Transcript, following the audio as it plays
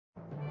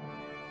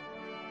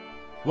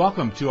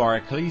Welcome to our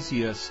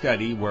Ecclesia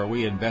study where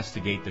we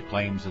investigate the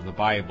claims of the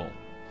Bible.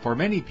 For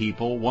many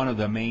people, one of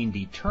the main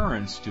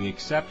deterrents to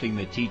accepting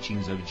the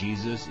teachings of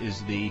Jesus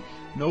is the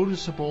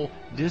noticeable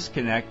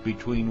disconnect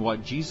between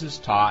what Jesus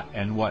taught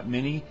and what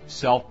many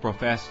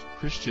self-professed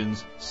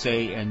Christians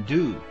say and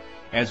do.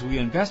 As we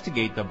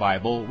investigate the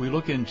Bible, we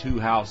look into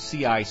how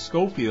C.I.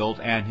 Scofield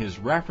and his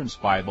reference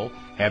Bible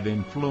have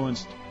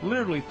influenced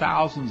literally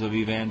thousands of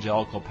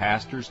evangelical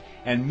pastors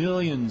and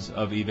millions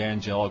of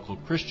evangelical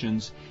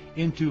Christians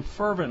into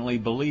fervently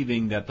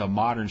believing that the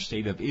modern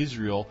state of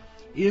Israel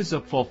is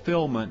a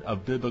fulfillment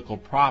of biblical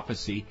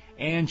prophecy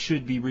and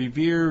should be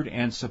revered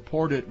and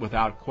supported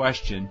without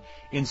question,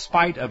 in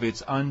spite of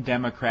its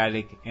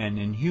undemocratic and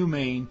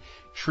inhumane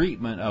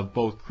treatment of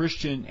both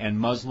Christian and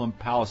Muslim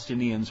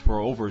Palestinians for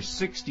over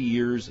 60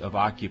 years of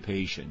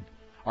occupation.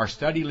 Our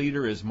study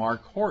leader is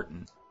Mark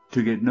Horton.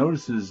 To get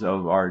notices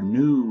of our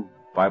new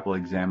Bible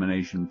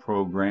examination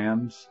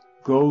programs,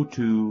 go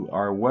to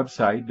our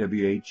website,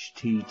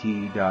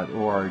 whtt.org,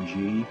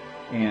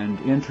 and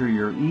enter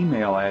your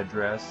email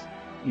address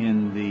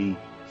in the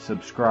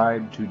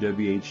subscribe to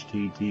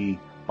WHTT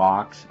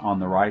box on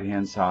the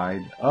right-hand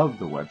side of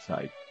the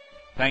website.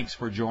 Thanks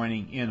for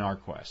joining in our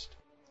quest.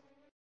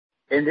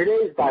 In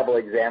today's Bible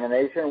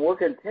examination, we're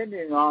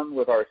continuing on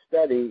with our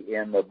study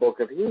in the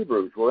book of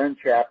Hebrews. We're in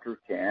chapter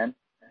 10,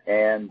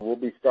 and we'll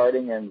be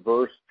starting in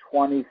verse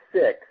 26.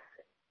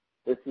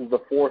 This is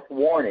the fourth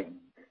warning,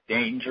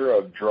 danger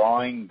of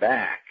drawing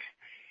back.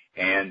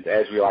 And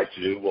as we like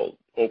to do, we'll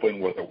open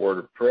with a word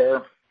of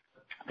prayer.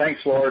 Thanks,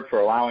 Lord, for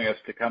allowing us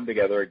to come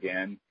together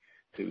again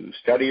to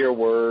study your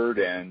word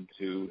and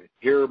to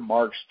hear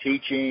Mark's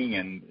teaching,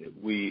 and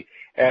we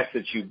ask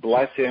that you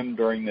bless him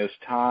during this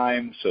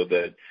time so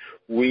that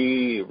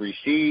we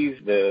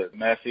receive the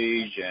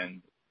message and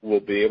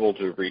will be able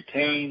to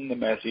retain the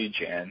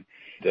message and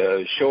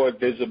show it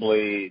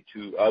visibly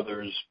to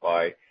others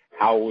by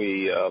how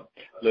we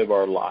live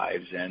our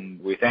lives.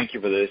 And we thank you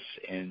for this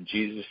in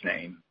Jesus'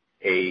 name.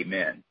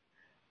 Amen.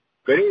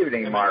 Good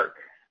evening, Mark.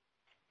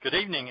 Good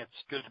evening. It's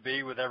good to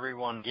be with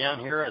everyone again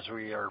here as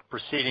we are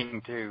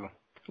proceeding to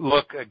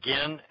look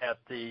again at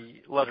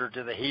the letter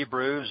to the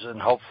Hebrews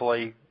and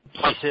hopefully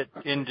place it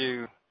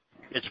into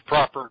its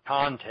proper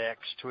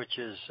context, which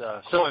is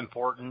so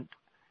important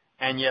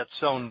and yet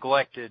so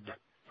neglected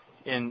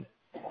in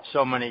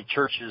so many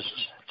churches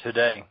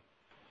today.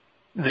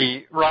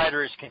 The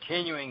writer is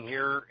continuing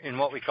here in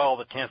what we call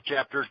the 10th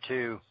chapter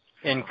to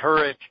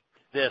encourage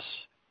this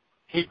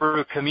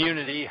Hebrew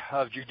community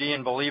of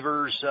Judean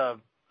believers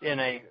in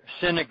a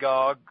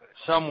synagogue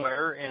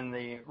somewhere in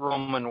the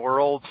Roman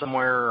world,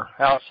 somewhere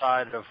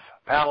outside of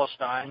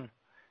Palestine,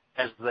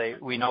 as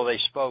we know they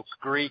spoke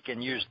Greek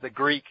and used the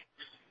Greek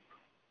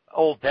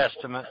Old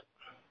Testament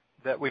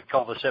that we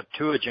call the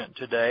Septuagint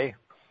today.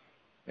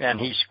 And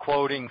he's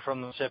quoting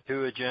from the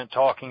Septuagint,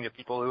 talking to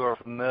people who are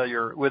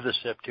familiar with the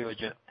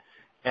Septuagint.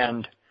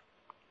 And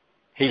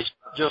he's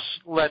just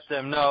let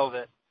them know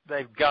that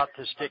they've got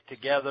to stick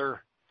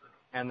together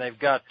and they've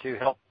got to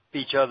help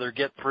each other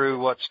get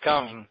through what's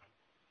coming.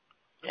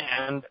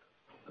 And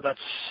let's,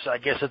 I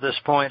guess at this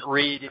point,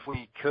 read, if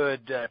we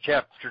could,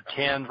 chapter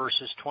 10,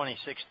 verses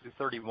 26 through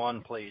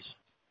 31, please.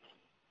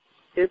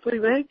 If we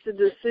make the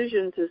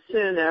decision to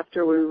sin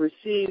after we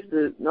receive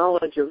the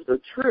knowledge of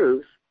the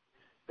truth,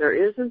 there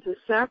isn't a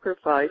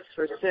sacrifice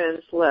for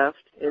sins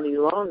left any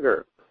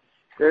longer.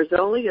 There's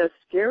only a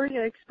scary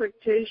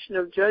expectation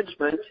of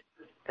judgment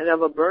and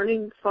of a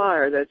burning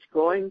fire that's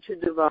going to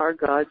devour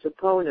God's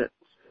opponents.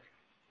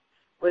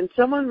 When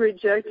someone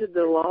rejected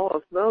the law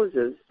of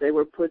Moses, they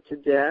were put to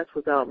death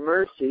without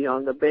mercy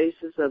on the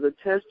basis of the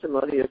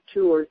testimony of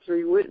 2 or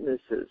 3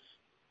 witnesses.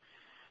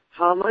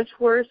 How much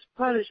worse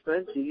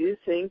punishment do you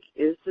think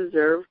is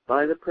deserved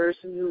by the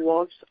person who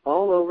walks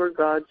all over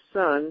God's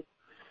Son,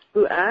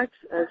 who acts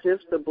as if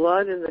the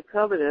blood in the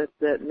covenant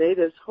that made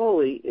us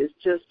holy is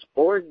just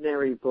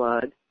ordinary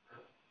blood,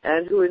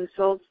 and who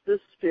insults the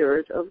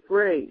Spirit of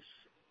grace?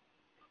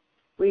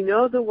 We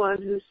know the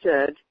one who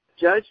said,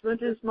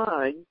 "Judgment is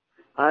mine,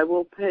 I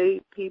will pay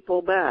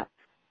people back."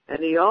 And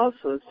he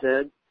also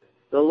said,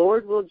 "The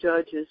Lord will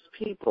judge his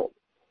people."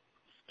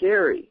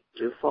 Scary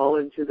to fall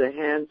into the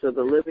hands of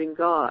the living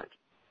God.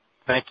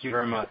 Thank you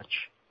very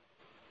much.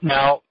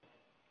 Now,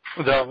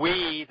 the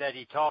we that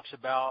he talks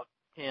about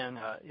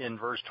in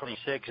verse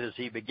 26 as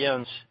he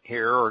begins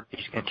here, or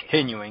he's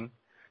continuing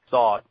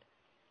thought,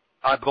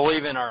 I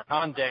believe in our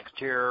context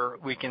here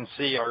we can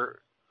see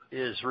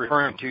is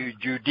referring to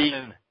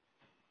Judean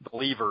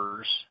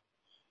believers.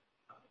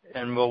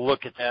 And we'll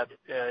look at that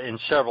in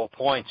several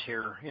points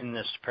here in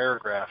this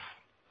paragraph.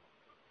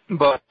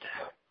 But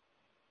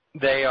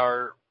they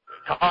are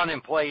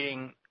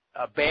contemplating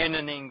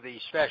abandoning the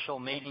special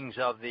meetings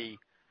of the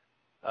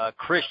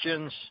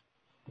Christians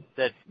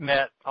that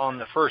met on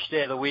the first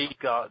day of the week,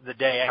 the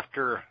day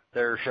after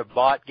their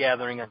Shabbat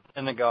gathering at the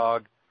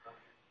synagogue,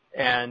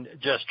 and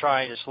just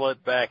trying to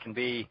slip back and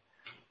be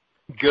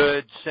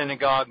good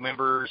synagogue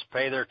members,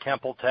 pay their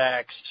temple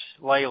tax,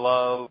 lay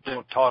low,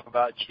 don't talk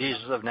about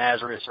Jesus of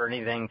Nazareth or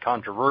anything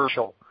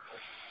controversial.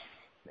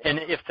 And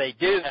if they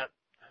do that,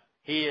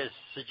 he is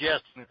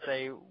suggesting that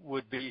they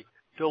would be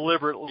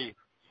deliberately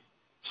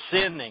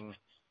sinning,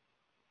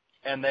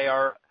 and they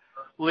are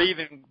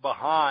leaving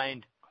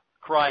behind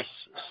Christ's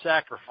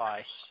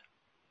sacrifice.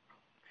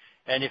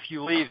 And if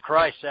you leave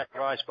Christ's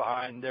sacrifice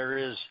behind, there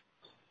is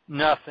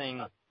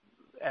nothing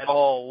at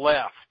all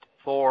left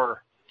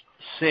for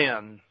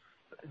sin.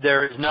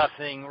 There is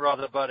nothing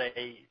rather but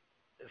a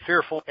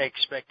fearful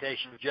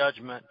expectation of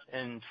judgment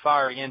and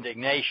fiery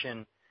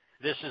indignation.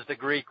 This is the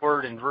Greek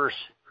word in verse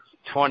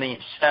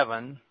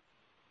 27,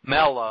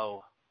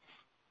 mello.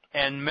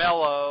 And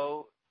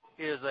mello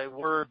is a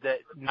word that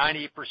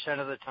 90%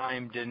 of the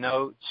time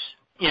denotes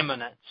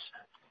imminence.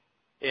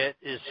 It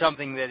is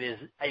something that is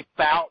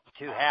about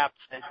to happen,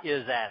 that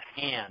is at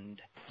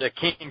hand. The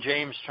King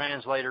James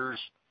translators,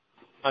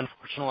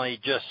 unfortunately,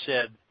 just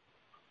said,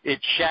 it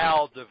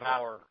shall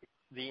devour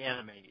the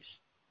enemies.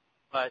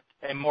 But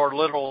a more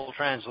literal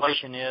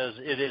translation is,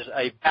 it is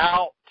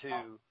about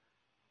to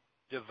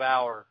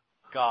devour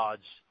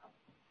God's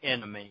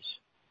enemies.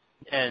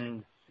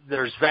 And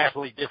there's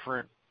vastly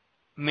different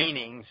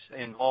meanings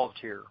involved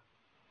here.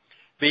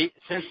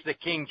 Since the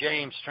King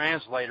James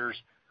translators,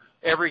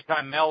 every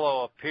time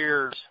mello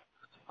appears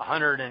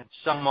 100 and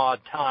some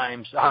odd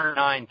times,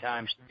 109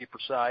 times to be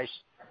precise,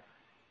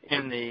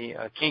 in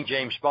the King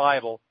James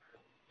Bible,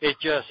 they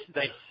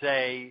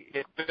say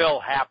it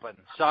will happen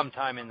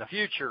sometime in the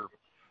future.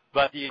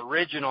 But the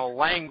original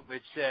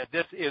language said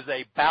this is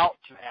about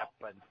to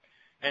happen.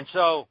 And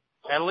so,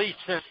 at least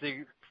since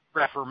the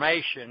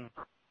Reformation,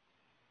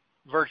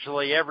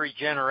 virtually every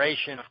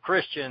generation of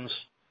Christians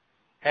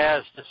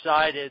has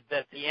decided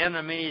that the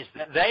enemies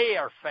that they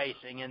are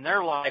facing in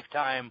their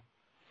lifetime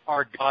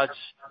are God's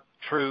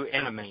true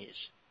enemies.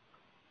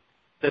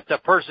 That the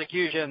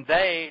persecution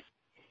they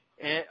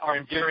are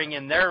enduring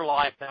in their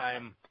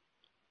lifetime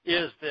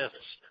is this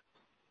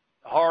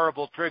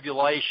horrible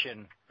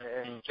tribulation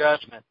and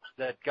judgment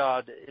that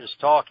God is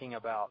talking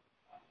about.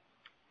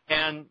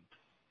 And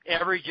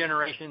every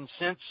generation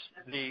since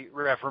the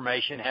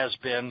Reformation has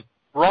been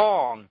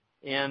wrong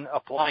in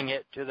applying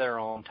it to their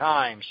own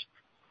times.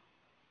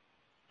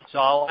 So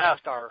I'll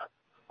ask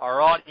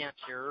our audience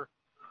here,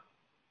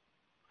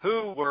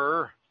 who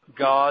were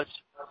God's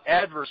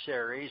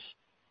adversaries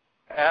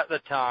at the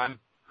time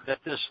that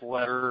this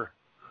letter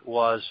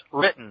was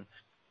written?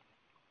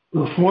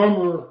 The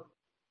former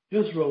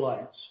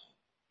Israelites.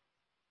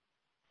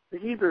 The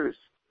Hebrews.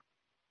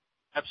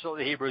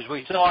 Absolutely, Hebrews.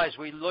 We saw as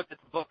we looked at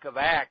the book of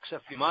Acts a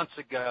few months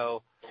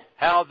ago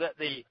how that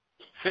the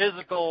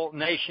physical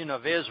nation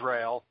of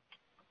Israel,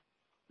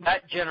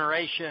 that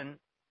generation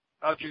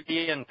of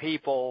Judean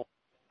people,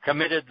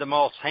 committed the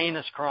most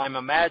heinous crime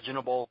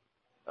imaginable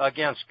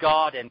against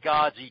God and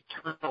God's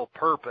eternal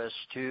purpose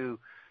to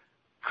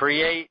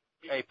create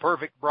a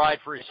perfect bride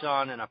for his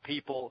son and a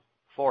people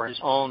for his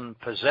own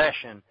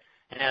possession.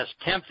 And as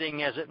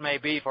tempting as it may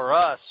be for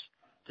us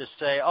to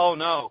say, oh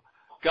no,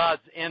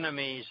 God's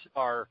enemies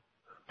are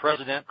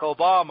President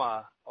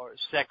Obama or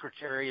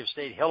Secretary of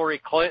State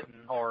Hillary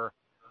Clinton, or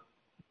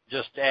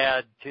just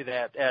add to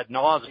that ad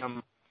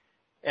nauseum,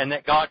 and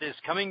that God is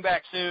coming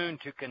back soon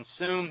to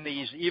consume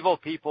these evil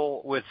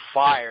people with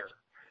fire.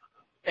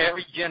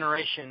 Every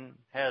generation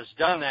has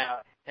done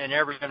that, and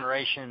every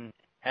generation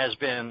has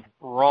been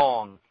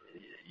wrong.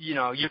 You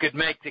know, you could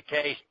make the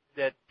case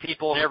that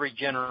people in every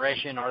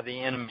generation are the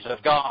enemies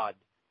of God.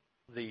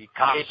 The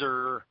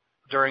Kaiser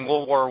during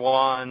World War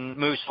I,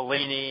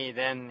 Mussolini,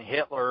 then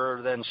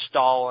Hitler, then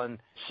Stalin,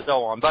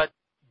 so on. But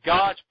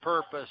God's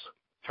purpose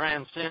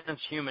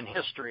transcends human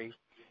history,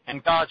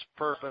 and God's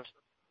purpose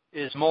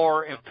is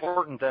more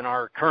important than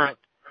our current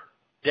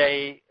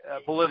day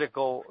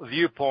political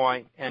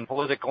viewpoint and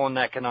political and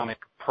economic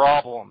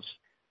problems.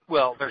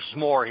 Well, there's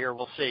more here.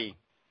 We'll see.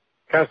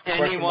 Can I ask a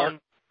question, Mark?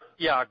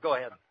 Yeah, go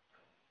ahead.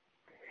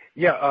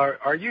 Yeah,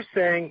 are you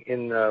saying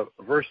in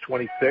verse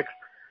 26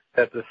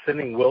 that the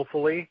sinning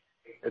willfully,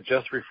 it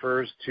just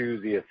refers to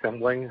the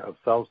assembling of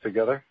selves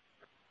together?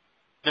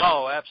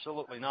 No,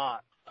 absolutely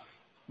not.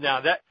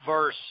 Now, that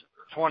verse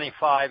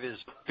 25 is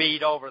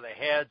beat over the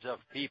heads of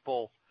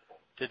people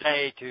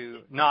today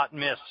to not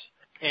miss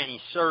any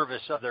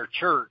service of their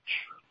church.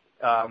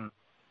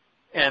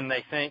 And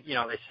they think, they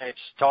say it's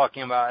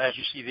talking about, as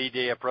you see the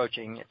day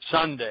approaching, it's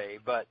Sunday,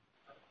 but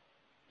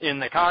in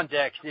the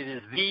context, it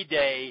is the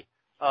day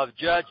of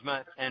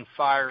judgment and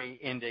fiery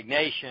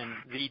indignation,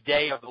 the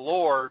day of the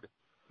Lord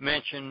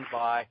mentioned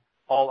by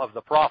all of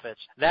the prophets.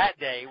 That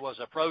day was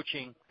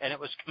approaching, and it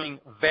was coming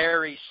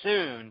very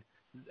soon.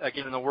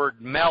 Again, the word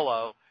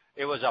mello,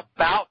 it was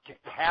about to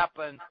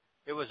happen.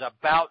 It was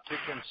about to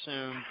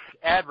consume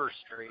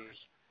adversaries,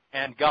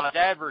 and God's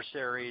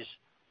adversaries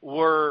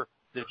were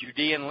the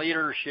Judean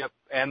leadership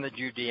and the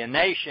Judean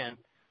nation.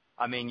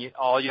 I mean, you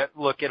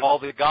look at all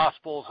the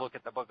Gospels, look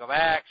at the book of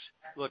Acts,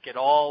 look at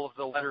all of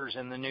the letters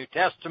in the New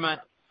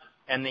Testament,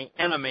 and the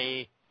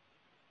enemy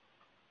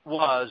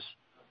was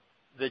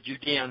the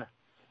Judean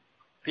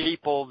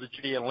people, the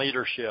Judean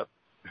leadership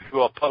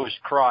who opposed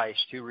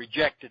Christ, who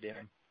rejected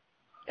him.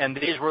 And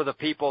these were the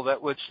people that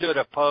stood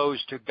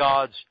opposed to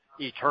God's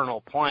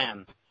eternal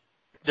plan.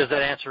 Does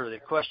that answer the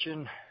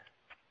question?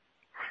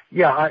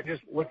 Yeah, I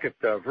just look at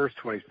verse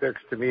 26.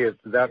 To me,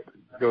 that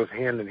goes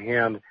hand in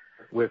hand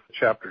with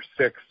chapter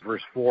 6,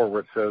 verse 4,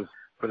 where it says,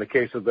 "For in the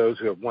case of those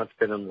who have once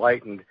been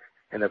enlightened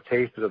and have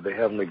tasted of the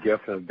heavenly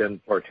gift and have been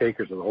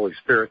partakers of the Holy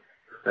Spirit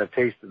and have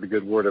tasted the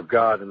good word of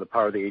God and the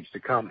power of the age to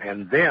come,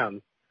 and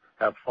then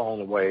have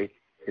fallen away,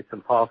 it's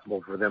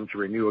impossible for them to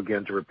renew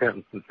again to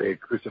repentance since they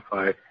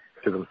crucify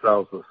to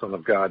themselves the Son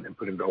of God and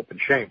put him to open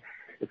shame."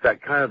 It's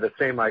that kind of the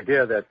same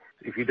idea that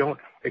if you don't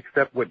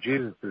accept what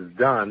Jesus has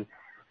done,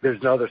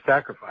 there's no other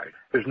sacrifice.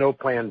 There's no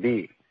plan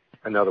B.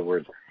 In other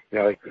words,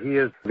 he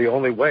is the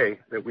only way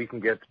that we can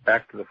get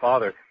back to the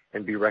Father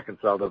and be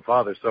reconciled to the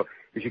Father. So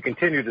if you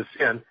continue to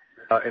sin,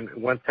 and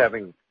once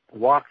having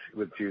walked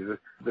with Jesus,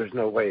 there's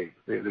no way.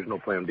 There's no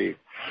plan B.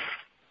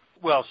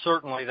 Well,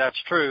 certainly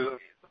that's true.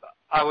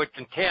 I would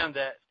contend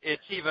that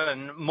it's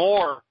even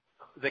more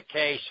the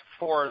case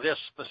for this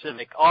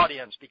specific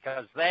audience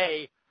because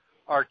they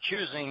are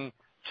choosing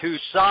to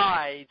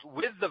side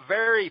with the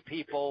very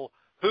people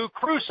who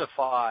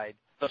crucified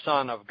the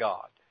Son of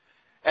God.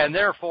 And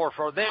therefore,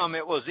 for them,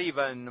 it was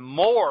even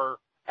more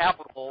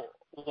applicable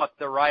what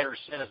the writer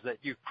says, that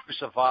you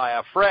crucify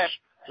afresh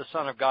the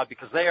Son of God,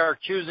 because they are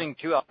choosing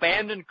to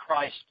abandon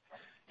Christ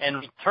and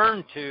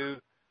return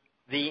to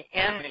the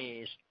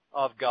enemies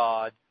of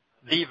God,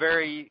 the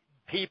very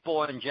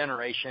people and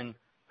generation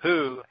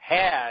who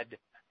had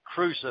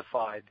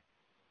crucified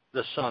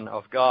the Son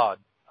of God.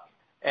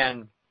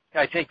 And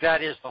I think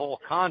that is the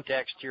whole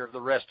context here of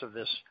the rest of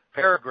this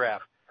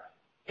paragraph.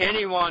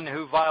 Anyone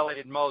who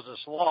violated Moses'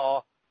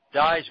 law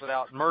dies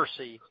without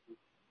mercy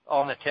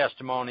on the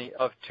testimony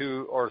of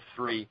 2 or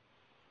 3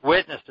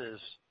 witnesses.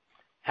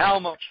 How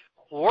much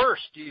worse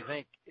do you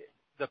think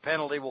the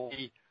penalty will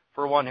be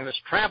for one who has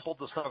trampled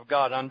the Son of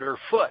God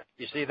underfoot?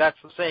 You see,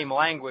 that's the same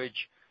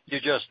language you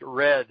just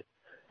read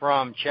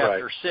from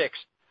chapter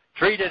 6.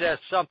 Treated as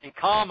something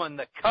common,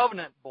 the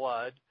covenant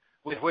blood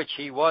with which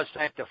he was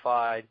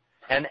sanctified,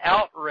 and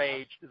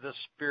outraged the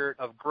Spirit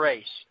of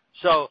grace.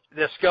 So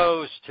this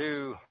goes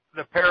to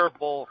the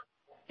parable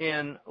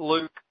in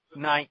Luke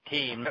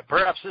 19.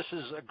 Perhaps this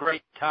is a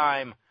great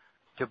time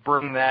to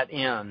bring that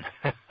in.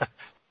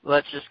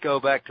 Let's just go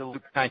back to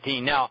Luke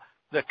 19. Now,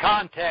 the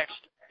context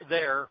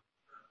there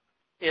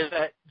is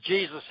that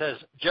Jesus has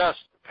just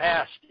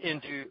passed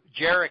into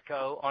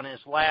Jericho on his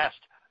last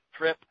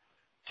trip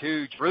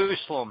to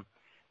Jerusalem.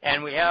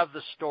 And we have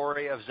the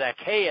story of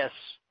Zacchaeus.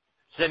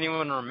 Does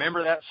anyone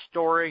remember that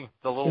story?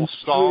 The little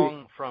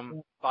song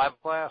from Bible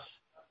class?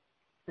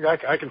 Yeah,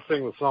 I can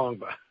sing the song,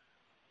 but...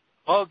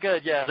 Oh,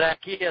 good, yeah.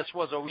 Zacchaeus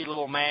was a wee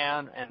little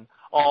man and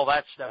all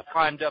that stuff,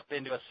 climbed up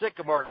into a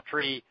sycamore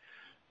tree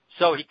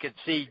so he could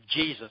see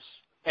Jesus.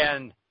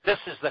 And this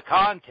is the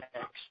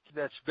context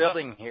that's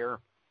building here.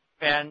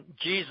 And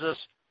Jesus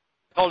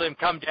told him,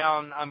 "Come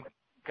down, I'm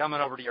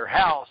coming over to your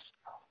house."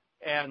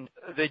 And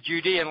the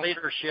Judean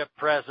leadership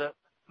present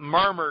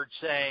murmured,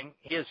 saying,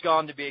 "He has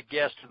gone to be a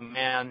guest of a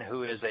man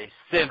who is a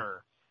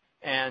sinner."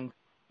 And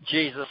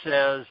Jesus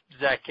says,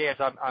 Zacchaeus,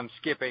 I'm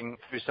skipping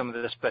through some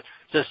of this, but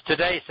says,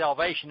 "Today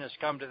salvation has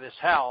come to this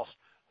house,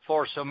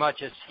 for so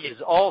much as he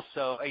is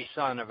also a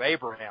son of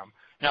Abraham."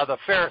 Now, the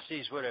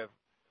Pharisees would have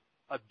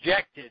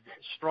objected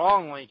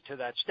strongly to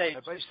that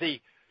statement. But you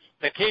see,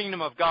 the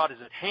kingdom of God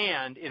is at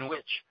hand, in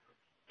which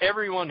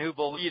everyone who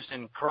believes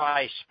in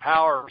Christ's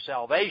power of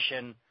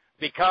salvation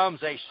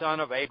becomes a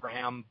son of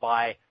Abraham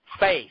by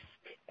faith.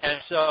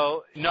 And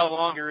so no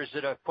longer is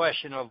it a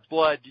question of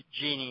blood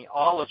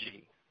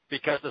genealogy,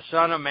 because the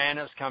Son of Man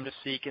has come to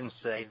seek and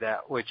save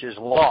that which is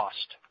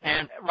lost.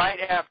 And right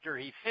after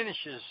he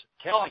finishes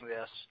telling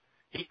this,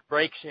 he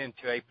breaks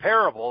into a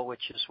parable,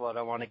 which is what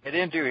I want to get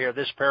into here.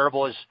 This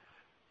parable is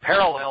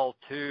parallel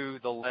to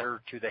the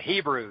letter to the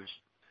Hebrews.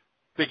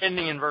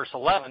 Beginning in verse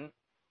 11,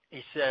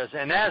 he says,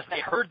 "And as they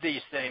heard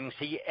these things,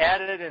 he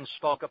added and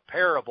spoke a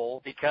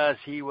parable, because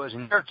he was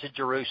near to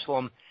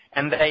Jerusalem,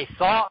 and they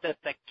thought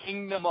that the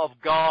kingdom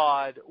of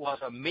God was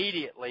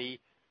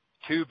immediately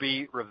to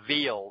be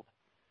revealed.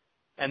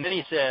 And then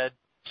he said,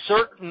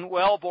 certain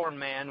well-born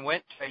man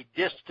went to a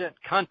distant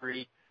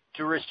country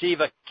to receive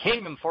a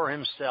kingdom for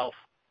himself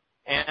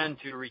and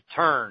to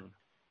return.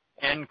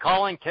 And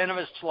calling 10 of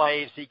his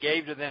slaves, he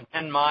gave to them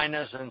 10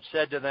 minas and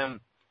said to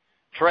them,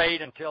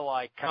 trade until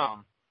I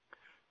come.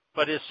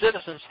 But his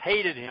citizens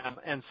hated him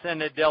and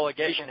sent a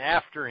delegation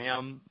after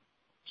him,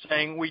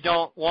 saying, we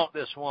don't want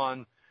this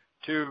one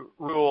to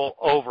rule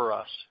over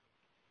us.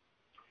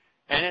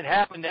 And it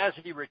happened as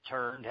he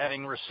returned,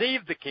 having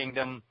received the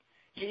kingdom,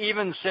 he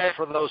even said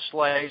for those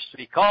slaves to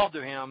be called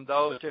to him,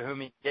 those to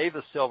whom he gave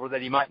the silver,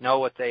 that he might know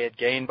what they had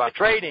gained by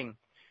trading.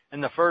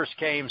 And the first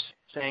came,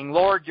 saying,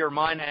 Lord, your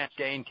mina has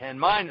gained 10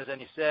 minas.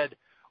 And he said,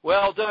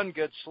 well done,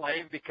 good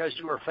slave, because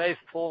you were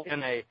faithful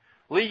in a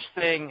least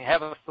thing,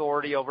 have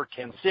authority over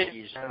 10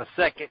 cities. And the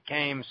second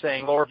came,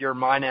 saying, Lord, your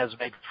mina has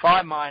made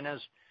 5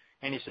 minas.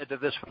 And he said to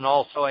this one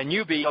also, and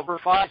you be over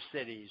 5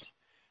 cities.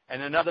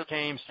 And another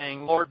came,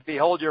 saying, Lord,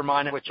 behold your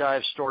mina, which I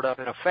have stored up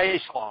in a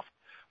face cloth.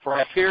 For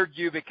I feared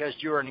you, because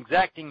you are an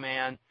exacting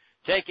man,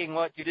 taking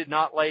what you did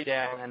not lay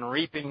down and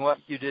reaping what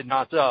you did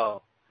not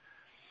sow.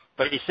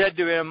 But he said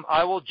to him,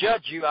 I will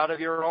judge you out of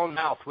your own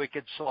mouth,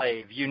 wicked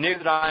slave. You knew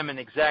that I am an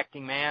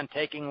exacting man,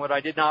 taking what I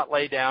did not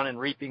lay down and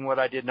reaping what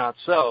I did not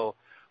sow.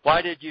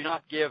 Why did you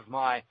not give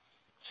my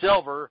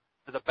silver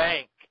to the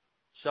bank,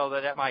 so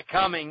that at my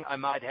coming I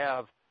might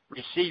have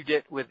received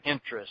it with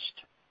interest?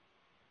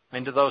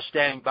 And to those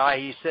standing by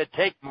he said,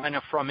 Take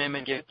mina from him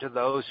and give it to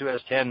those who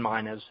has 10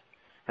 minas.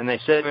 And they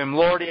said to him,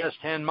 Lord, he has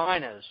 10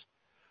 minas.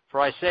 For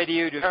I say to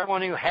you, to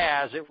everyone who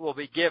has, it will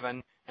be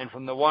given, and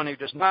from the one who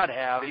does not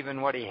have, even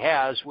what he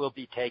has will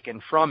be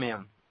taken from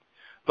him.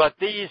 But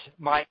these,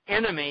 my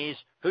enemies,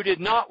 who did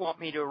not want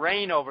me to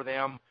reign over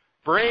them,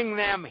 bring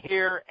them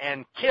here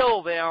and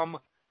kill them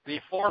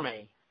before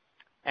me.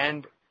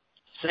 And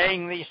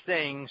saying these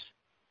things,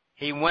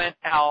 he went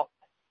out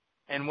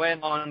and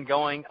went on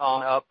going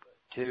on up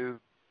to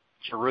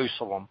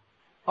Jerusalem.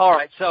 All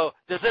right, so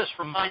does this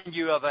remind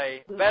you of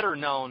a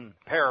better-known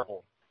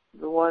parable?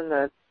 The one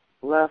that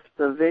left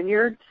the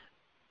vineyards?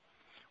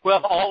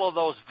 Well, all of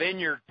those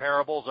vineyard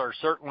parables are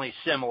certainly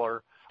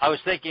similar. I was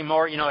thinking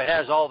more, it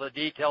has all the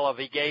detail of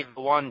he gave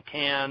the 1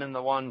 10 and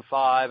the 1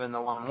 5 and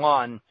the 1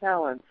 1.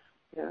 Talents,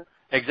 yes.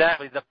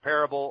 Exactly, the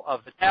parable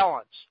of the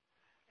talents.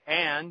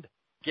 And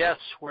guess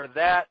where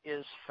that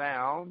is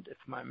found, if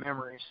my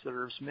memory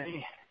serves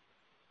me?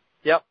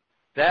 Yep,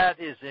 that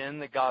is in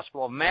the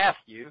Gospel of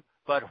Matthew.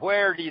 But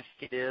where do you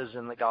think it is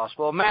in the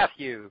Gospel of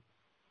Matthew?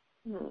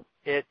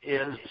 It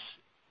is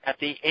at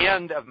the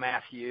end of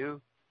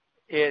Matthew.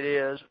 It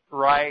is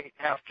right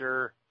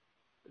after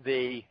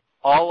the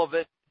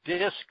Olivet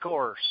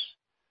Discourse,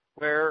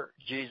 where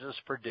Jesus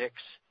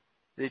predicts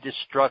the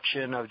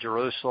destruction of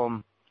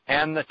Jerusalem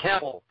and the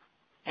temple.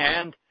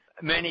 And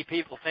many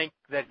people think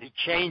that he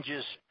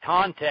changes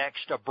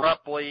context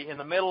abruptly in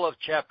the middle of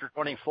chapter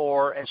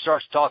 24 and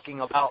starts talking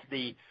about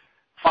the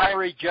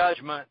fiery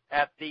judgment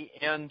at the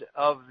end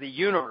of the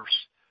universe,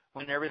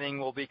 when everything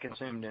will be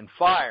consumed in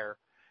fire.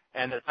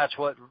 And that's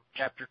what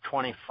chapter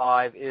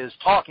 25 is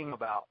talking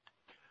about.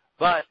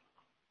 But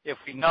if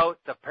we note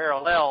the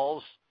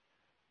parallels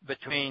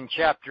between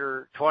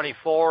chapter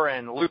 24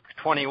 and Luke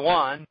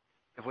 21,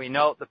 if we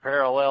note the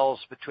parallels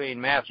between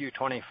Matthew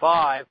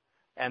 25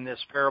 and this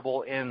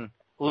parable in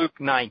Luke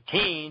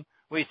 19,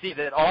 we see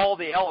that all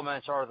the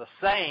elements are the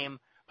same,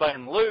 but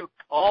in Luke,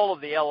 all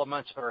of the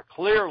elements are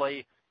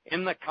clearly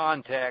in the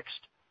context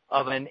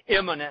of an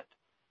imminent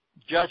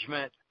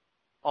judgment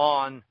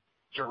on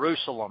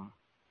Jerusalem.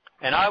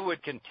 And I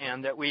would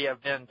contend that we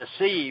have been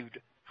deceived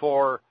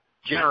for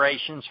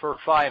generations, for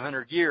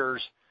 500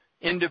 years,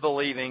 into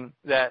believing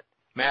that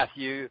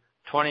Matthew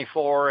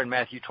 24 and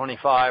Matthew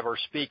 25 are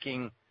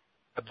speaking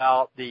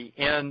about the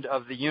end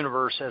of the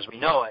universe as we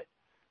know it,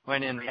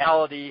 when in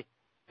reality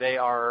they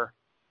are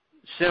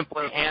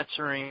simply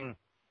answering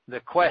the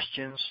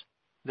questions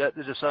that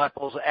the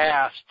disciples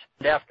asked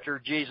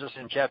after Jesus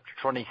in chapter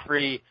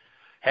 23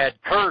 had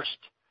cursed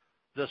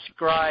the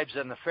scribes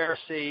and the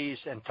Pharisees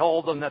and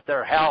told them that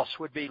their house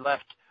would be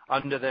left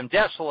unto them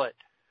desolate.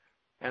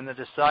 And the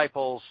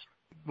disciples,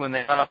 when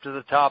they got up to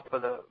the top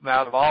of the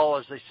Mount of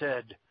Olives, they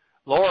said,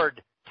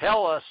 Lord,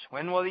 tell us,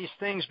 when will these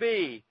things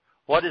be?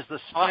 What is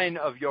the sign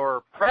of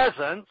your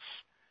presence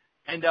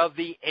and of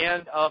the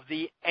end of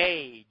the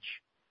age?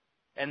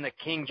 And the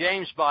King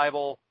James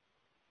Bible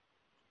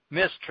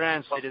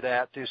mistranslated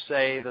that to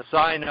say the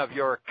sign of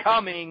your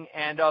coming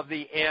and of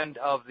the end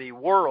of the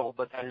world,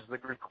 but that is the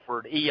Greek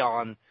word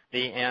eon,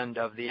 the end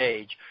of the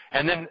age.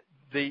 And then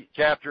the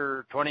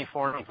chapter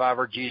 24 and 25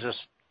 are Jesus'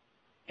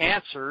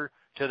 answer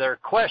to their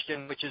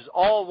question, which is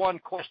all one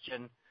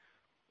question: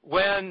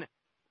 when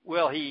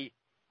will he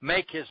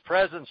make his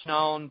presence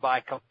known by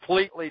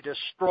completely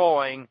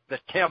destroying the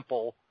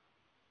temple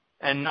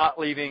and not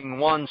leaving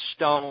one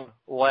stone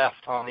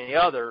left on the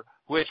other,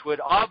 which would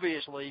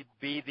obviously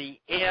be the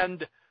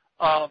end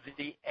of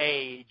the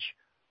age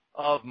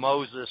of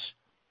Moses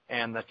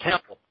and the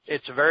temple.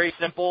 It's very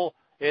simple.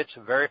 It's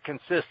very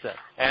consistent.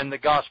 And the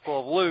Gospel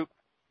of Luke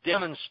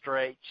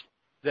demonstrates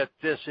that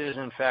this is,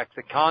 in fact,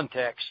 the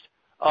context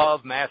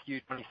of Matthew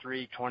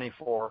 23,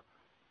 24,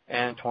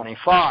 and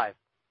 25.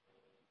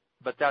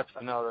 But that's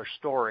another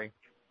story.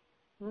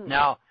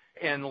 Now,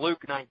 in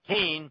Luke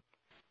 19,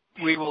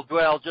 we will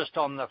dwell just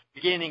on the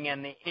beginning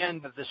and the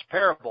end of this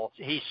parable.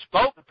 He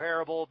spoke the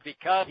parable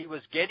because he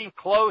was getting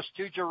close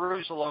to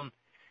Jerusalem,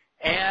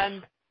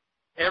 and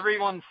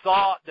everyone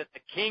thought that the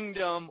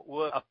kingdom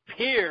would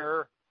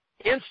appear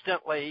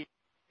instantly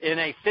in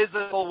a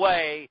physical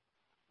way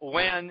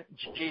when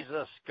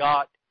Jesus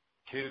got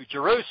to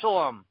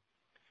Jerusalem.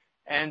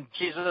 And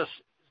Jesus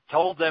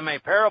told them a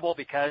parable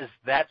because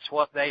that's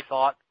what they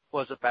thought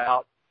was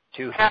about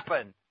to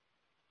happen.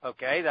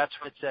 Okay, that's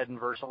what it said in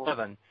verse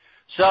 11.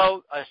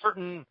 So a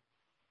certain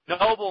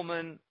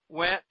nobleman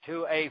went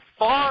to a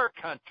far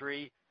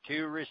country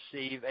to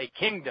receive a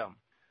kingdom.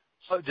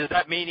 So does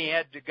that mean he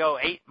had to go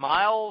 8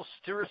 miles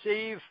to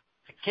receive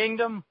the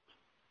kingdom?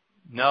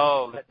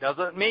 No, that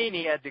doesn't mean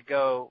he had to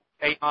go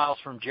 8 miles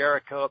from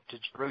Jericho up to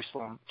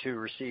Jerusalem to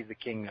receive the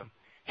kingdom.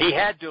 He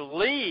had to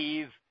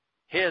leave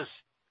his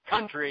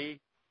country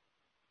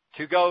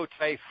to go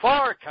to a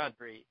far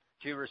country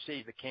to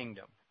receive the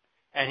kingdom.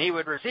 And he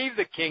would receive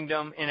the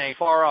kingdom in a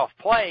far-off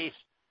place,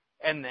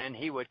 and then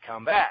he would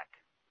come back.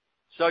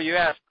 So you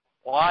ask,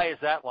 why is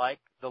that like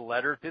the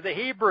letter to the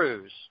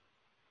Hebrews?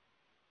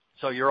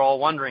 So you're all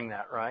wondering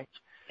that, right?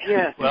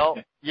 Yes. Well,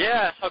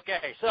 yes,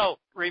 okay. So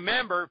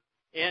remember,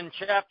 in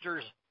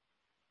chapters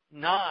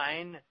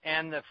 9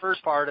 and the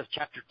first part of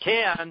chapter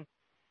 10,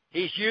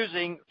 he's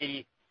using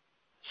the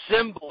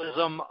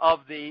symbolism of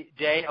the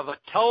Day of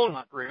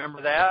Atonement.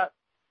 Remember that?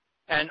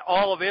 And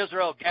all of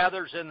Israel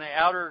gathers in the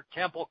outer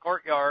temple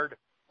courtyard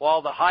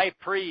while the high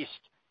priest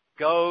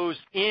goes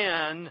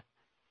in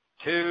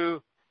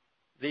to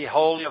the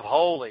Holy of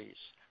Holies.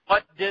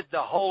 What did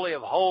the Holy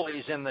of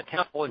Holies in the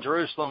temple in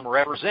Jerusalem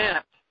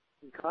represent?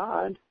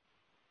 God.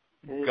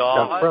 God.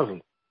 God's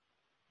presence.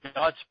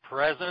 God's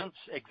presence,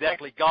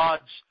 exactly.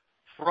 God's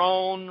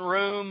throne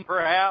room,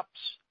 perhaps,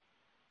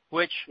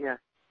 which, Yeah.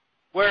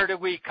 where do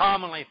we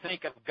commonly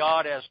think of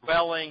God as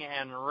dwelling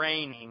and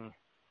reigning?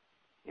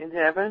 In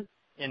heaven?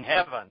 In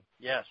heaven,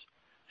 yes.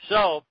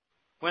 So,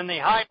 when the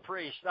high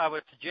priest, I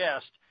would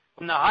suggest,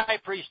 when the high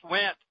priest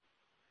went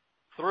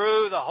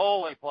through the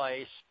holy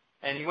place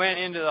and he went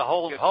into the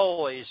Holy of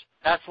Holies,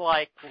 that's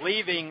like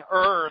leaving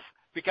earth,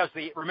 because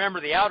remember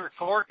the outer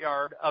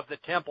courtyard of the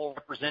temple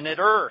represented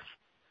earth.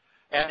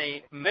 And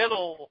the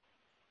middle,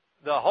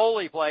 the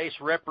holy place,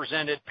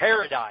 represented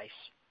paradise,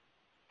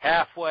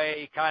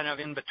 halfway kind of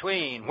in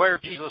between, where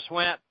Jesus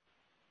went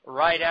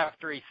right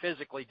after he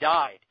physically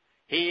died.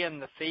 He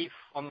and the thief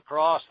on the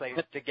cross, they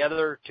went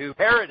together to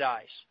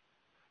paradise.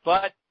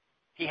 But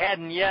he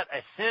hadn't yet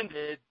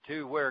ascended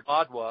to where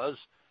God was,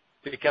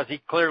 because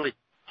he clearly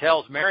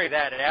tells Mary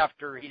that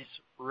after he's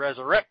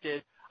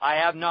resurrected, I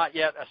have not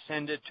yet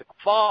ascended to the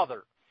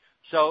Father.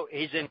 So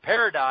he's in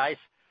paradise,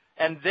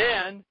 and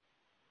then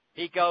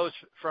he goes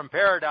from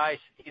paradise,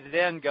 he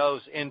then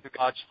goes into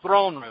God's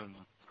throne room.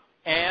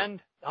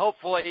 And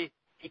hopefully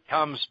he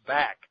comes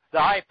back. The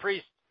high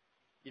priest,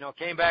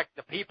 came back.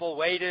 The people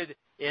waited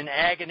in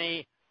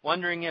agony,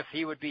 wondering if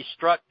he would be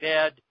struck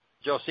dead.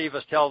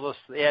 Josephus tells us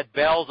they had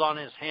bells on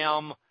his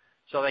hem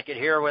so they could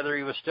hear whether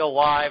he was still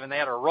alive, and they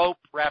had a rope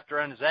wrapped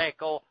around his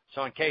ankle,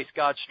 so in case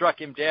God struck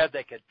him dead,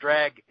 they could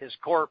drag his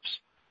corpse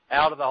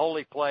out of the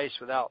holy place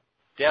without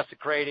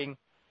desecrating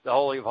the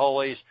Holy of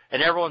Holies.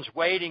 And everyone's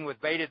waiting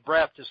with bated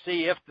breath to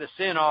see if the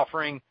sin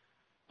offering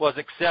was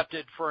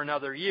accepted for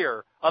another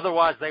year.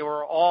 Otherwise, they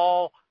were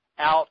all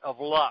out of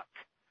luck.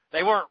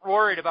 They weren't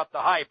worried about the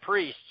high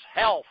priest's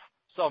health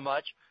so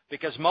much,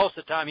 because most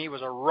of the time he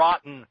was a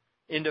rotten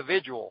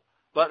individual,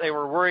 but they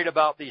were worried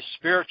about the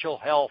spiritual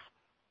health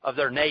of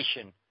their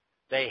nation.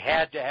 They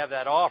had to have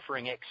that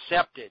offering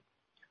accepted.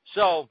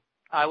 So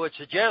I would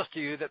suggest to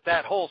you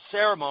that whole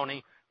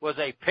ceremony was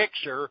a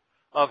picture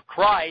of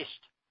Christ's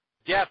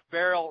death,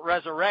 burial,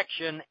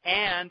 resurrection,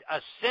 and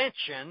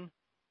ascension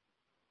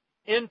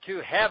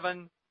into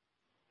heaven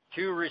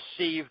to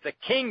receive the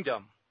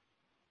kingdom.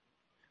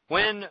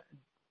 When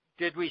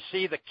did we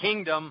see the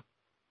kingdom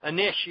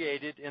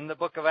initiated in the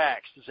book of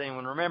Acts? Does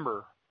anyone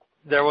remember?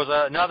 There was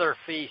another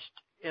feast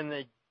in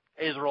the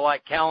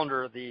Israelite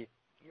calendar, the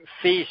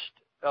Feast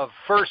of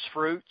First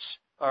Fruits,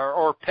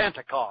 or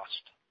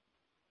Pentecost,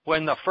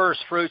 when the first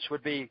fruits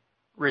would be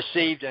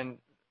received and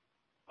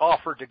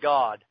offered to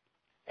God.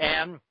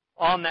 And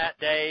on that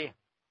day,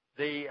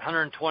 the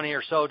 120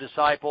 or so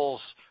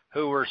disciples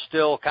who were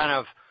still kind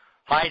of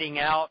hiding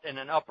out in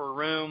an upper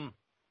room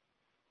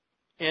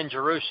in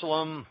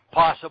Jerusalem,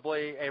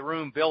 possibly a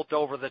room built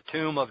over the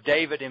tomb of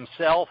David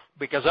himself,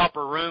 because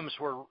upper rooms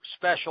were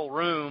special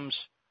rooms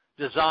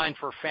designed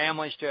for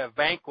families to have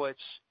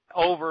banquets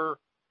over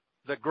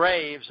the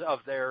graves of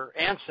their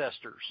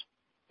ancestors.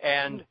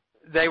 And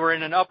they were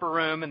in an upper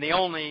room, and the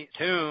only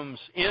tombs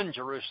in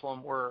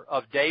Jerusalem were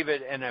of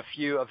David and a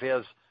few of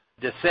his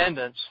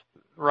descendants,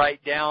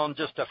 right down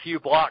just a few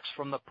blocks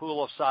from the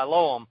Pool of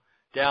Siloam,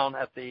 down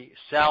at the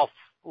south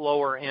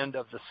lower end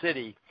of the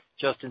city,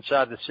 just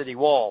inside the city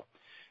wall.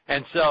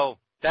 And so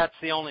that's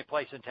the only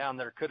place in town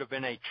there could have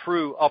been a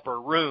true upper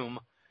room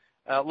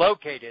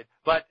located.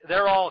 But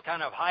they're all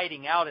kind of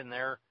hiding out in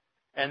there,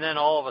 and then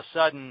all of a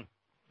sudden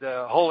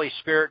the Holy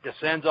Spirit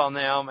descends on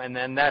them, and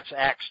then that's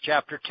Acts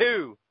chapter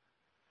 2,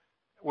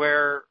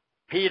 where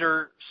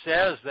Peter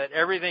says that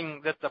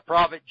everything that the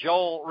prophet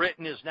Joel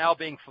written is now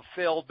being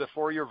fulfilled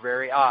before your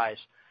very eyes.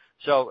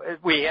 So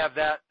we have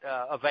that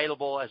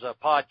available as a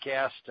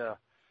podcast.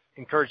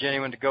 Encourage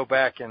anyone to go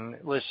back and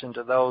listen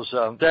to those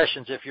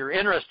sessions if you're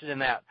interested in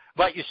that.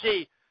 But you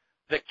see,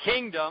 the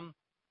kingdom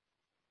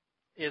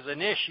is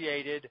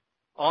initiated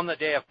on the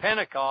day of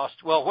Pentecost.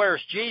 Well,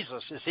 where's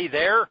Jesus? Is he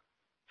there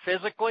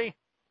physically?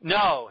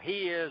 No,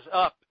 he is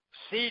up,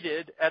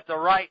 seated at the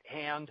right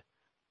hand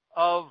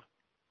of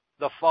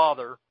the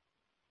Father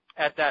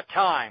at that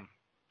time.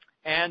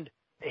 And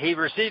he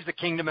receives the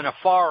kingdom in a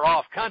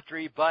far-off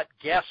country, but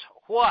guess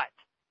what?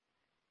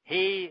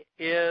 He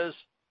is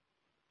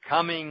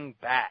coming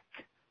back.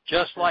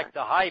 Just like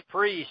the high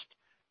priest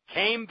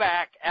came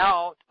back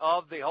out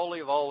of the Holy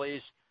of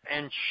Holies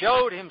and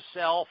showed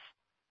himself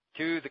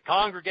to the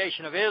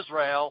congregation of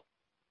Israel.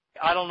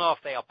 I don't know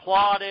if they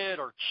applauded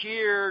or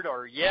cheered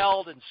or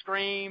yelled and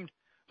screamed,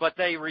 but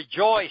they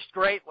rejoiced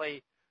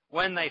greatly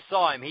when they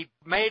saw him. He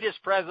made his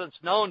presence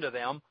known to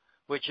them,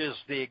 which is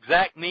the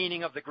exact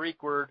meaning of the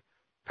Greek word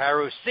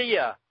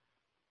parousia,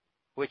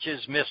 which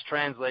is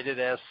mistranslated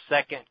as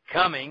second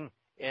coming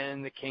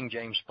in the King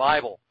James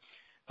Bible.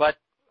 But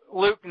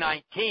Luke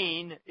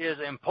 19 is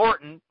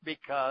important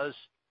because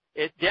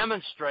it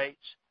demonstrates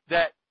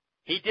that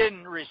he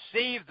didn't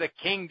receive the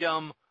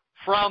kingdom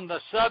from the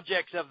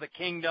subjects of the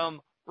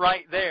kingdom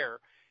right there.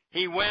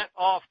 He went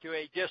off to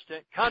a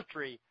distant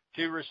country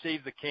to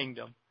receive the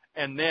kingdom,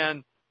 and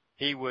then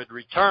he would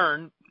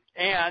return.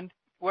 And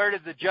where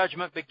did the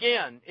judgment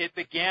begin? It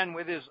began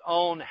with his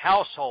own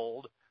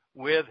household,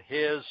 with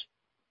his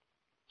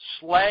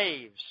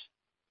slaves.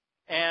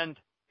 And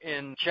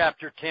in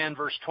chapter 10,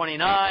 verse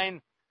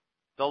 29,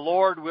 the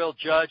Lord will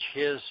judge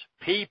his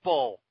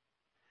people.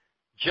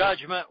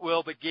 Judgment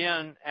will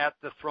begin at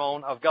the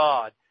throne of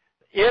God.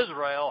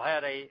 Israel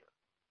had a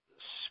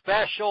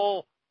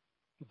special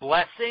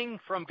blessing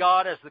from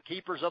God as the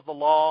keepers of the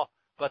law,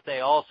 but they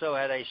also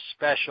had a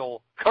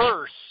special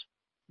curse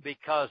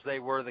because they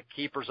were the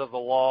keepers of the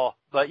law,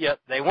 but yet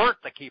they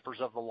weren't the keepers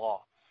of the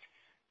law.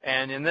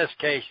 And in this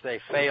case, they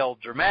failed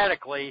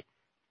dramatically.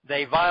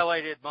 They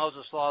violated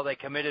Moses' law. They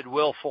committed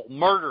willful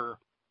murder,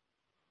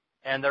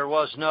 and there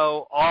was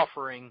no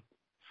offering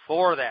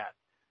for that.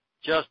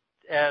 Just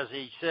as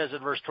he says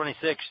in verse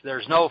 26,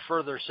 there's no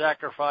further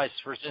sacrifice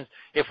for sins.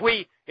 If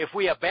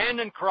we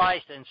abandon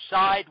Christ and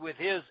side with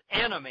his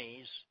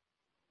enemies,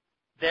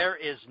 there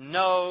is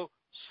no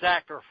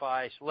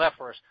sacrifice left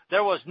for us.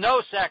 There was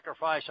no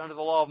sacrifice under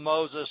the law of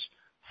Moses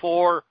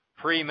for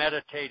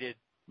premeditated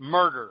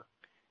murder.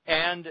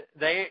 And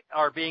they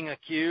are being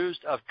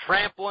accused of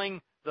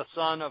trampling the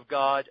Son of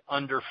God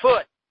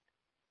underfoot,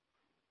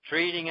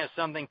 treating as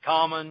something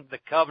common the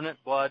covenant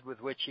blood with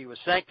which he was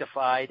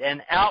sanctified,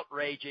 and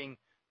outraging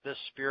the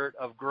Spirit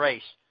of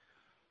grace.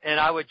 And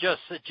I would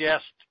just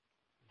suggest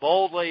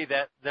boldly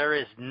that there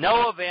is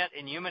no event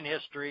in human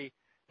history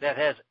that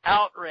has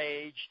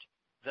outraged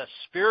the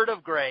Spirit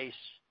of grace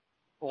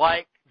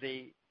like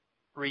the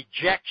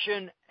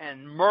rejection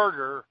and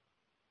murder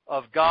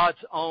of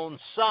God's own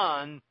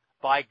Son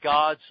by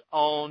God's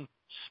own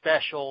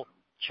special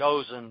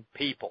chosen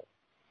people.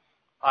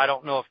 I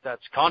don't know if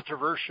that's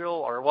controversial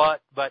or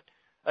what, but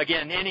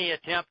again, any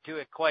attempt to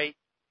equate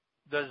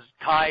the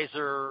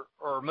Kaiser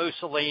or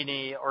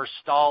Mussolini or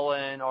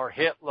Stalin or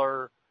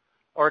Hitler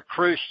or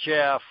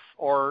Khrushchev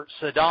or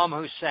Saddam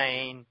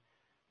Hussein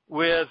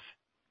with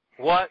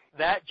what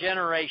that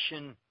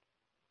generation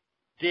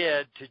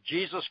did to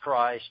Jesus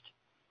Christ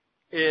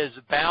is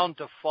bound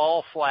to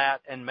fall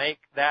flat and make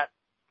that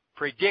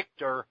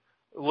predictor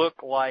look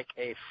like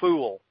a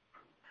fool.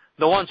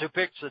 The ones who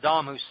picked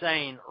Saddam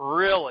Hussein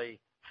really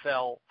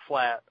fell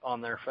flat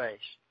on their face.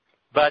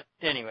 But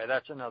anyway,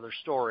 that's another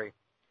story.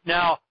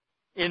 Now,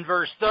 in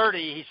verse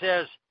 30, he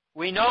says,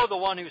 we know the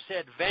one who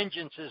said,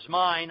 vengeance is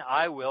mine,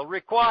 I will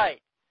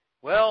requite.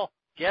 Well,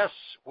 guess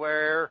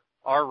where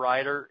our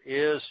writer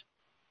is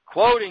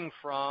quoting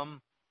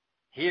from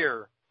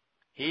here?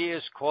 He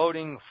is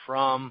quoting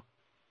from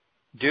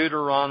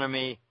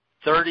Deuteronomy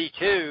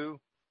 32,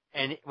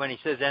 and when he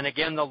says, and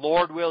again the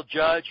Lord will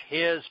judge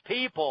his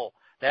people.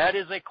 That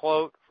is a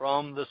quote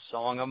from the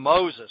Song of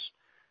Moses,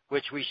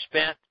 which we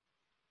spent,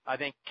 I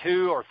think,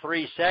 2 or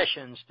 3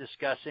 sessions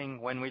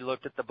discussing when we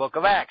looked at the book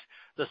of Acts.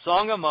 The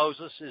Song of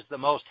Moses is the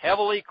most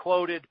heavily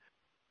quoted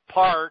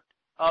part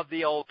of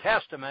the Old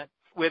Testament,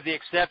 with the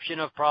exception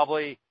of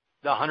probably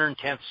the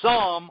 110th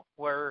Psalm,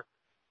 where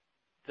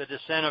the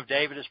descent of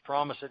David is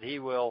promised that he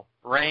will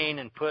reign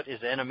and put his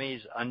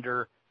enemies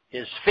under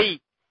his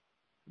feet.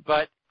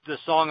 But the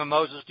Song of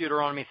Moses,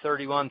 Deuteronomy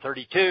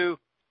 31:32,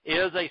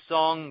 is a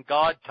song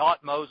God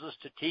taught Moses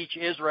to teach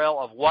Israel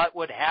of what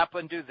would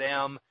happen to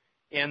them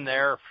in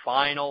their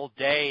final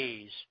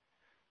days,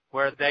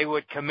 where they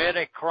would commit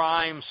a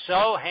crime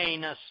so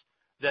heinous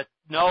that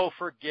no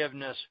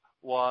forgiveness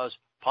was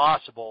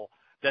possible,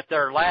 that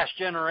their last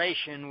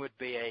generation would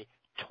be a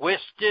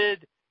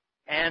twisted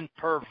and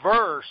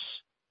perverse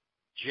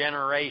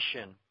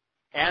generation,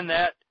 and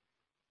that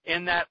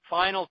in that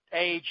final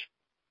age,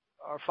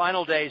 or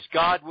final days,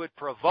 God would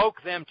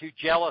provoke them to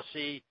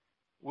jealousy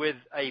with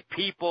a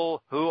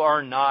people who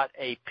are not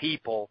a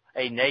people,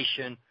 a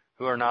nation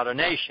who are not a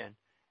nation.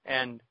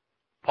 And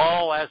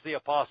Paul, as the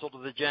apostle to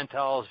the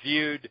Gentiles,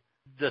 viewed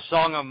the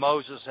Song of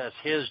Moses as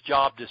his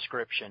job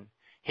description.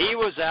 He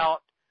was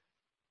out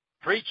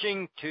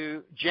preaching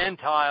to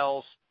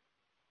Gentiles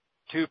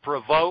to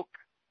provoke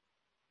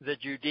the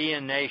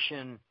Judean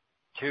nation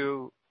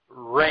to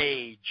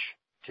rage,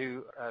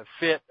 to a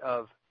fit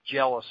of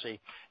jealousy,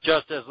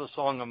 just as the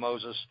Song of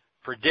Moses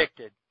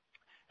predicted.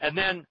 And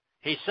then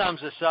he sums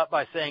this up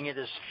by saying it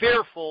is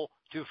fearful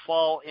to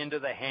fall into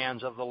the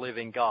hands of the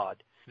living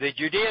God. The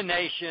Judean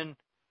nation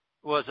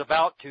was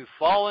about to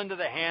fall into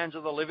the hands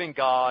of the living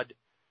God.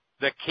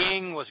 The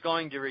king was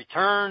going to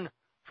return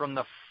from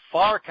the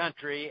far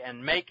country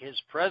and make his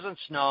presence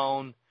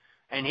known,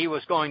 and he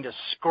was going to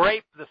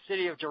scrape the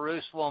city of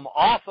Jerusalem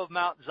off of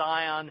Mount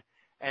Zion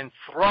and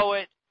throw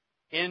it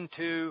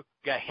into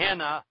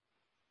Gehenna,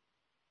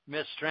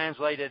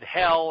 mistranslated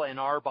hell in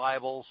our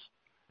Bibles,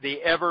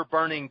 the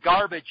ever-burning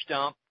garbage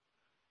dump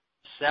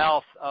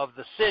south of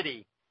the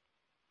city.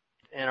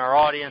 And our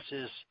audience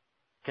is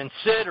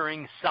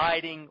considering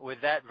siding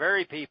with that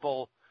very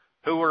people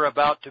who were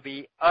about to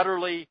be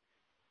utterly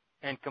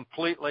and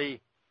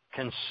completely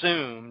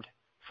consumed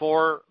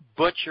for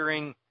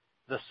butchering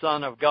the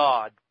Son of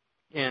God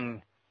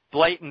in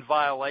blatant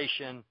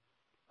violation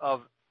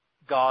of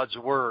God's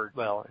Word.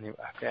 Well, anyway,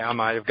 okay, I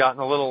might have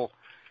gotten a little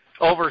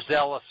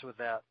overzealous with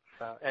that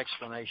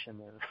explanation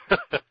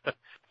there.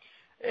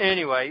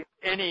 Anyway,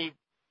 any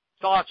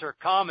thoughts or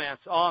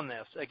comments on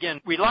this?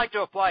 Again, we'd like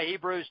to apply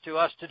Hebrews to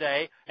us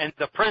today, and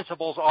the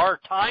principles are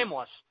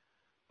timeless,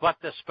 but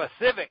the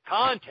specific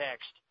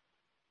context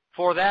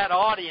for that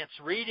audience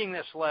reading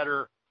this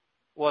letter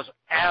was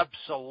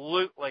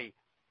absolutely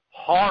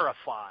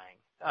horrifying.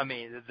 I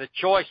mean, the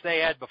choice they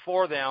had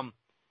before them,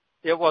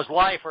 it was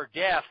life or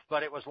death,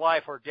 but it was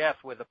life or death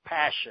with a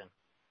passion.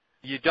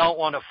 You don't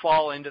want to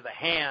fall into the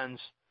hands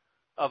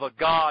of a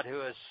God who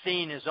has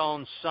seen his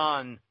own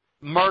Son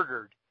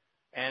murdered.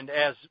 And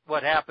as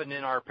what happened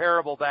in our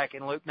parable back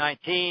in Luke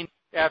 19,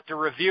 after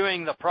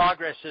reviewing the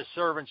progress his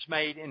servants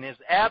made in his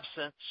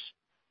absence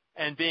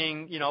and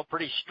being,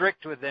 pretty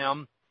strict with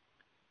them,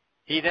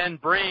 he then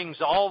brings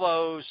all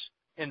those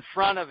in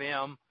front of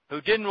him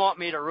who didn't want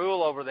me to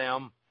rule over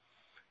them,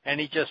 and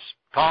he just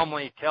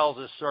calmly tells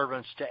his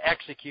servants to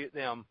execute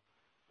them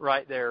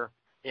right there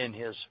in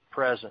his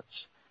presence.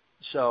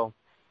 So,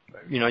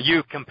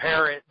 you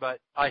compare it, but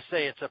I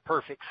say it's a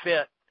perfect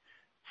fit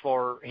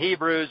for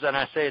Hebrews, and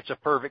I say it's a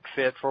perfect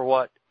fit for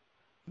what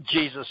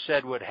Jesus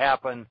said would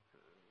happen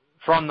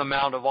from the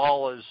Mount of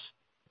Olives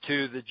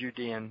to the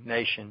Judean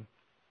nation.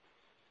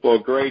 Well,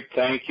 great.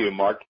 Thank you,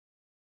 Mark.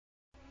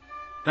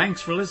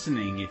 Thanks for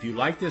listening. If you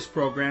like this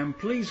program,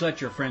 please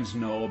let your friends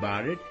know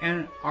about it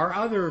and our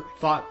other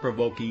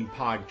thought-provoking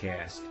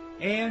podcasts.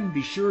 And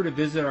be sure to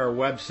visit our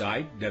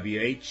website,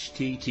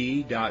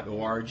 whtt.org,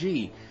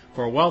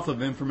 for a wealth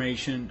of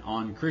information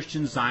on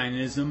Christian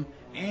Zionism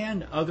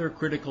and other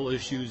critical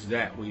issues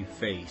that we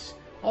face.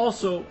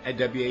 Also, at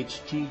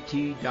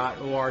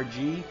whtt.org,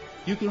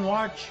 you can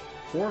watch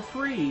for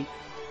free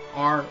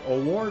our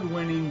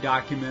award-winning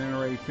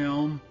documentary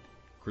film,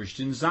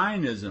 Christian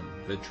Zionism,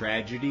 The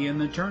Tragedy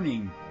and the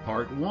Turning,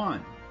 Part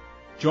 1.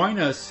 Join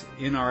us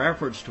in our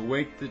efforts to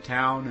wake the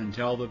town and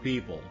tell the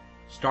people.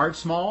 Start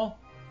small,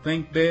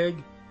 think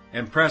big,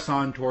 and press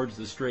on towards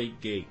the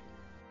straight gate.